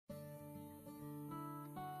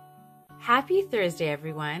Happy Thursday,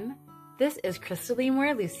 everyone. This is Krystal Lee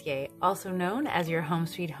Moore, also known as your Home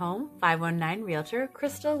Sweet Home 519 Realtor,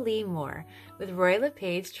 Krystal Lee Moore, with Roy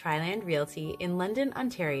LePage Triland Realty in London,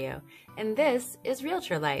 Ontario. And this is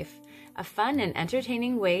Realtor Life, a fun and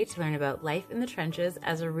entertaining way to learn about life in the trenches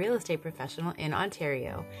as a real estate professional in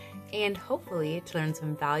Ontario, and hopefully to learn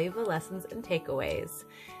some valuable lessons and takeaways.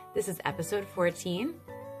 This is episode 14.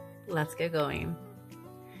 Let's get going.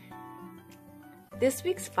 This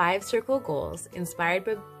week's 5 circle goals, inspired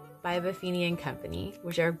by Buffini and Company,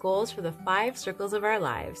 which are goals for the 5 circles of our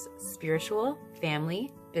lives: spiritual,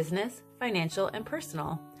 family, business, financial, and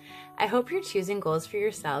personal. I hope you're choosing goals for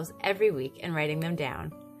yourselves every week and writing them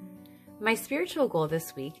down. My spiritual goal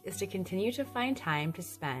this week is to continue to find time to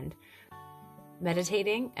spend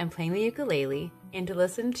meditating and playing the ukulele and to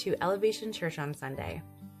listen to Elevation Church on Sunday.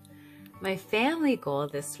 My family goal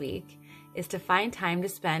this week is to find time to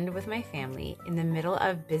spend with my family in the middle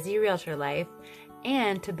of busy realtor life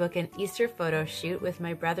and to book an Easter photo shoot with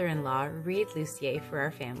my brother-in-law, Reed Lucier, for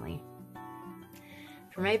our family.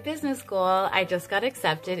 For my business goal, I just got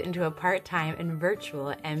accepted into a part-time and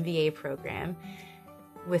virtual MBA program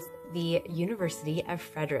with the University of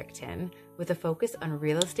Fredericton with a focus on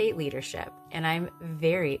real estate leadership, and I'm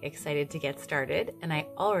very excited to get started, and I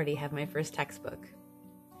already have my first textbook.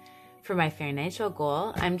 For my financial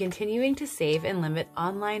goal, I'm continuing to save and limit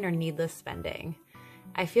online or needless spending.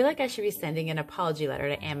 I feel like I should be sending an apology letter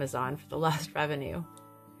to Amazon for the lost revenue.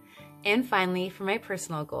 And finally, for my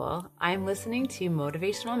personal goal, I'm listening to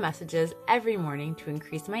motivational messages every morning to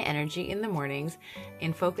increase my energy in the mornings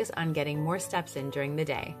and focus on getting more steps in during the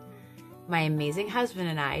day. My amazing husband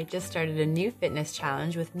and I just started a new fitness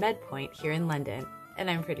challenge with MedPoint here in London, and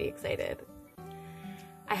I'm pretty excited.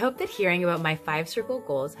 I hope that hearing about my 5 circle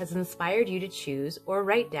goals has inspired you to choose or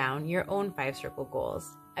write down your own 5 circle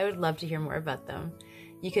goals. I would love to hear more about them.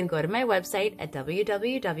 You can go to my website at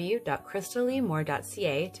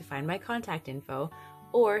www.krystalleemore.ca to find my contact info,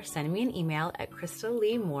 or send me an email at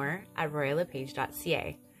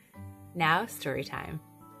krystalleemore@royallepage.ca. Now, story time.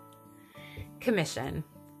 Commission.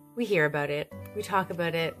 We hear about it, we talk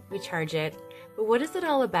about it, we charge it, but what is it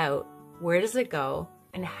all about? Where does it go?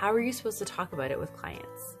 And how are you supposed to talk about it with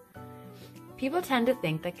clients? People tend to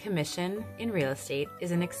think that commission in real estate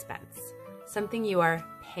is an expense, something you are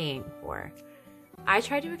paying for. I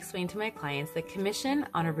try to explain to my clients that commission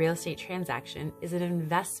on a real estate transaction is an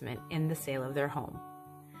investment in the sale of their home.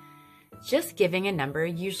 Just giving a number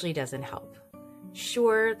usually doesn't help.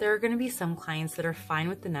 Sure, there are going to be some clients that are fine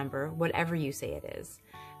with the number, whatever you say it is,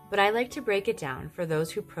 but I like to break it down for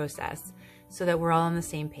those who process so that we're all on the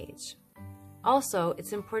same page. Also,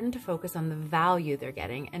 it's important to focus on the value they're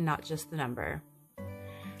getting and not just the number.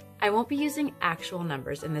 I won't be using actual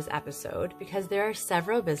numbers in this episode because there are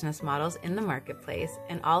several business models in the marketplace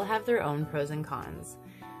and all have their own pros and cons.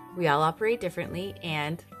 We all operate differently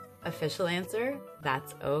and, official answer,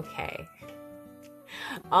 that's okay.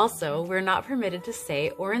 Also, we're not permitted to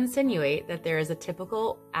say or insinuate that there is a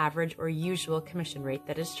typical, average, or usual commission rate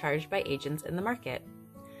that is charged by agents in the market.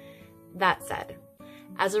 That said,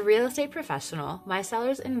 as a real estate professional, my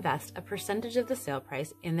sellers invest a percentage of the sale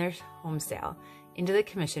price in their home sale into the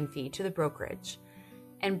commission fee to the brokerage.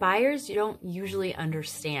 And buyers don't usually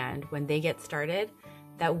understand when they get started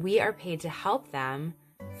that we are paid to help them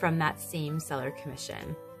from that same seller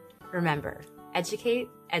commission. Remember, educate,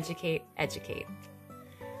 educate, educate.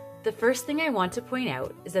 The first thing I want to point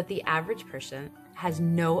out is that the average person has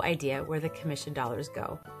no idea where the commission dollars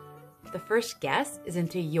go. The first guess is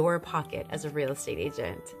into your pocket as a real estate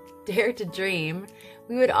agent. Dare to dream,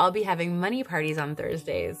 we would all be having money parties on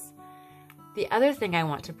Thursdays. The other thing I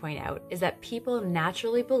want to point out is that people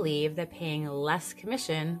naturally believe that paying less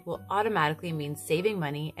commission will automatically mean saving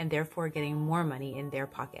money and therefore getting more money in their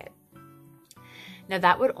pocket. Now,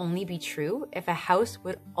 that would only be true if a house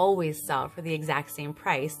would always sell for the exact same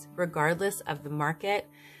price, regardless of the market,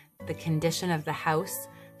 the condition of the house,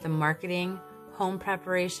 the marketing, home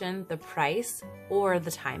preparation, the price, or the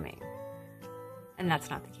timing. And that's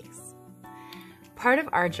not the case. Part of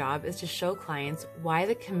our job is to show clients why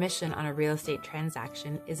the commission on a real estate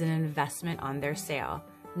transaction is an investment on their sale,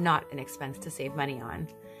 not an expense to save money on.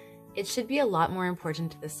 It should be a lot more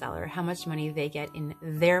important to the seller how much money they get in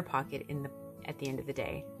their pocket at the end of the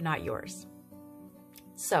day, not yours.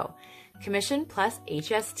 So, commission plus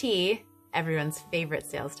HST, everyone's favorite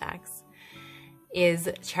sales tax, is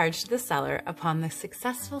charged to the seller upon the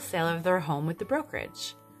successful sale of their home with the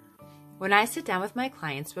brokerage. When I sit down with my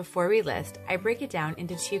clients before we list, I break it down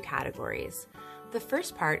into 2 categories. The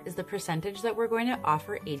first part is the percentage that we're going to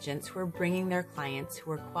offer agents who are bringing their clients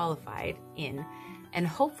who are qualified in and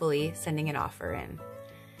hopefully sending an offer in.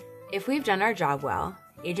 If we've done our job well,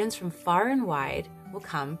 agents from far and wide will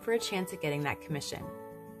come for a chance at getting that commission.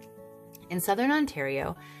 In Southern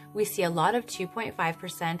Ontario, we see a lot of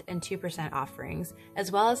 2.5% and 2% offerings, as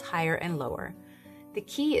well as higher and lower. The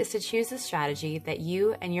key is to choose a strategy that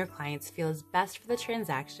you and your clients feel is best for the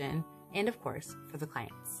transaction and, of course, for the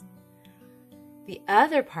clients. The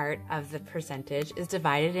other part of the percentage is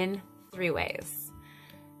divided in 3 ways.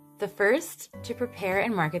 The first, to prepare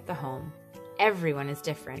and market the home. Everyone is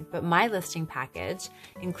different, but my listing package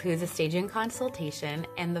includes a staging consultation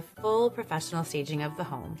and the full professional staging of the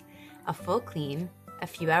home, a full clean, a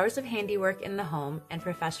few hours of handiwork in the home, and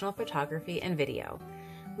professional photography and video.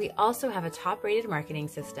 We also have a top-rated marketing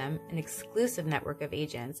system, an exclusive network of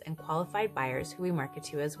agents, and qualified buyers who we market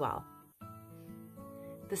to as well.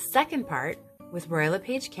 The second part, with Royal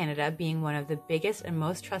LePage Canada being one of the biggest and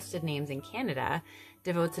most trusted names in Canada,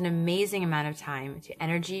 devotes an amazing amount of time to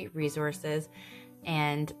energy, resources,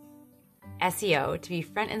 and SEO to be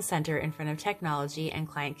front and center in front of technology and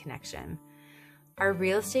client connection. Our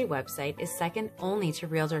real estate website is second only to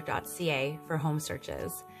Realtor.ca for home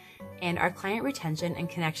searches, and our client retention and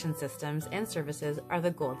connection systems and services are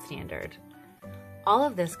the gold standard. All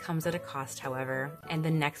of this comes at a cost, however, and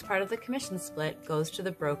the next part of the commission split goes to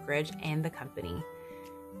the brokerage and the company.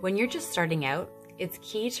 When you're just starting out, it's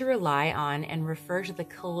key to rely on and refer to the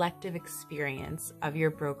collective experience of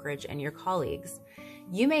your brokerage and your colleagues.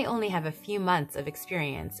 You may only have a few months of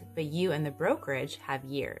experience, but you and the brokerage have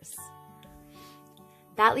years.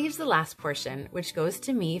 That leaves the last portion, which goes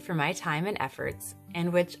to me for my time and efforts,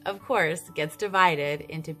 and which, of course, gets divided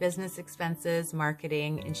into business expenses,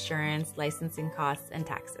 marketing, insurance, licensing costs, and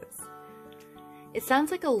taxes. It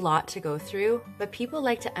sounds like a lot to go through, but people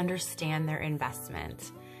like to understand their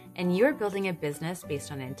investment. And you're building a business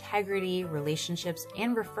based on integrity, relationships,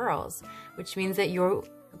 and referrals, which means that you're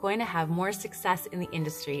going to have more success in the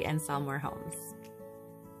industry and sell more homes.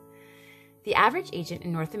 The average agent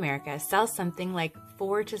in North America sells something like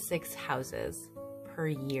 4 to 6 houses per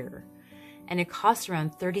year, and it costs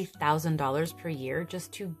around $30,000 per year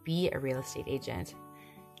just to be a real estate agent.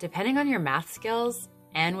 Depending on your math skills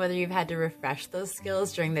and whether you've had to refresh those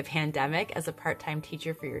skills during the pandemic as a part-time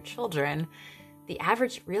teacher for your children, the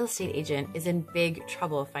average real estate agent is in big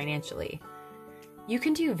trouble financially. You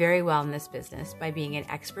can do very well in this business by being an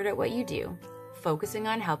expert at what you do, focusing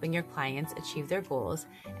on helping your clients achieve their goals,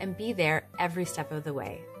 and be there every step of the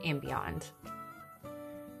way and beyond.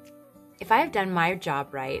 If I have done my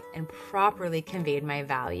job right and properly conveyed my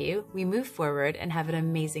value, we move forward and have an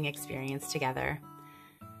amazing experience together.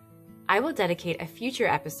 I will dedicate a future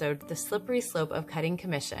episode to the slippery slope of cutting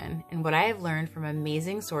commission and what I have learned from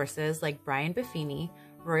amazing sources like Brian Buffini,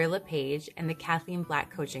 Royal LePage, and the Kathleen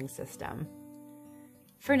Black coaching system.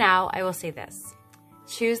 For now, I will say this.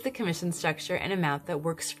 Choose the commission structure and amount that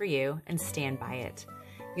works for you and stand by it.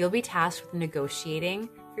 You'll be tasked with negotiating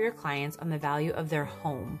for your clients on the value of their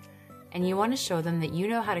home, and you want to show them that you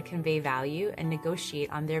know how to convey value and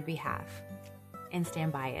negotiate on their behalf, and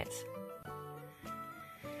stand by it.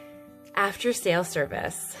 After sale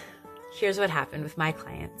service, here's what happened with my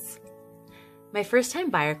clients. My first-time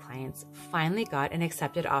buyer clients finally got an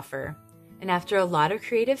accepted offer, and after a lot of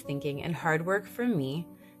creative thinking and hard work from me,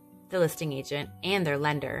 the listing agent, and their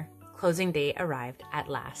lender, closing day arrived at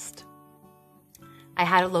last. I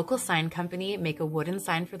had a local sign company make a wooden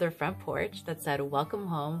sign for their front porch that said "Welcome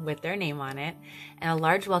Home" with their name on it, and a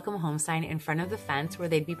large welcome home sign in front of the fence where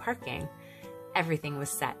they'd be parking. Everything was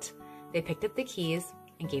set. They picked up the keys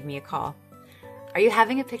and gave me a call. "Are you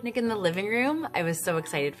having a picnic in the living room?" I was so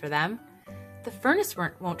excited for them. "The furnace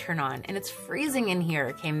won't turn on and it's freezing in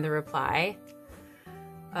here," came the reply.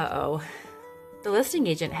 Uh-oh. The listing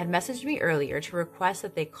agent had messaged me earlier to request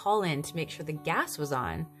that they call in to make sure the gas was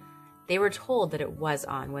on. They were told that it was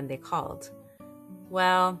on when they called.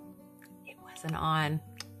 Well, it wasn't on.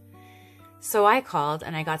 So I called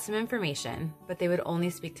and I got some information, but they would only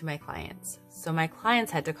speak to my clients. So my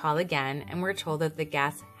clients had to call again and were told that the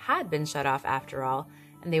gas had been shut off after all,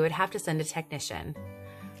 and they would have to send a technician.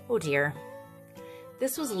 Oh dear.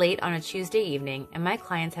 This was late on a Tuesday evening, and my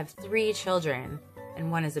clients have 3 children,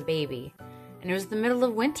 and one is a baby. And it was the middle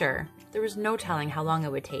of winter. There was no telling how long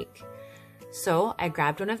it would take. So I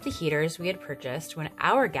grabbed one of the heaters we had purchased when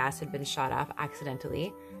our gas had been shut off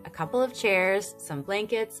accidentally, a couple of chairs, some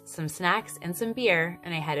blankets, some snacks, and some beer,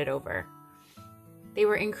 and I headed over. They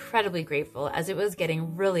were incredibly grateful as it was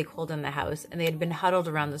getting really cold in the house and they had been huddled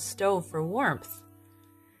around the stove for warmth.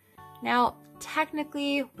 Now,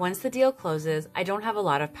 technically, once the deal closes, I don't have a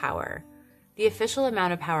lot of power. The official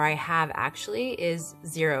amount of power I have actually is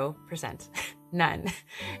 0%, none.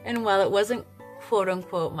 And while it wasn't quote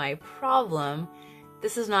unquote my problem,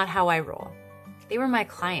 This is not how I roll. They were my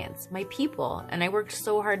clients, my people, and I worked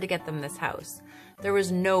so hard to get them this house. There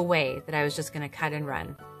was no way that I was just going to cut and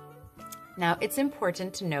run. Now, it's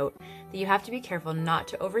important to note that you have to be careful not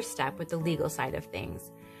to overstep with the legal side of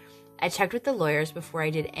things. I checked with the lawyers before I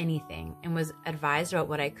did anything and was advised about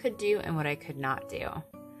what I could do and what I could not do.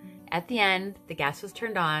 At the end, the gas was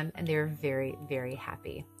turned on and they were very, very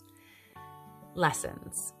happy.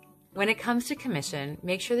 Lessons. When it comes to commission,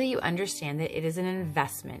 make sure that you understand that it is an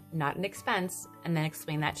investment, not an expense, and then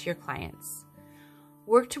explain that to your clients.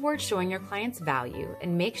 Work towards showing your clients value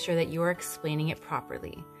and make sure that you are explaining it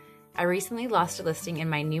properly. I recently lost a listing in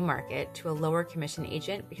my new market to a lower commission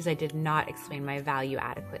agent because I did not explain my value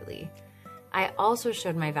adequately. I also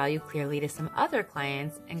showed my value clearly to some other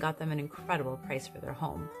clients and got them an incredible price for their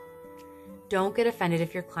home. Don't get offended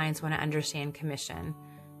if your clients want to understand commission.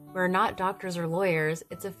 We're not doctors or lawyers.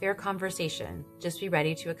 It's a fair conversation. Just be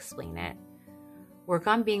ready to explain it. Work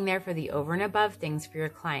on being there for the over and above things for your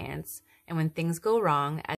clients, and when things go wrong,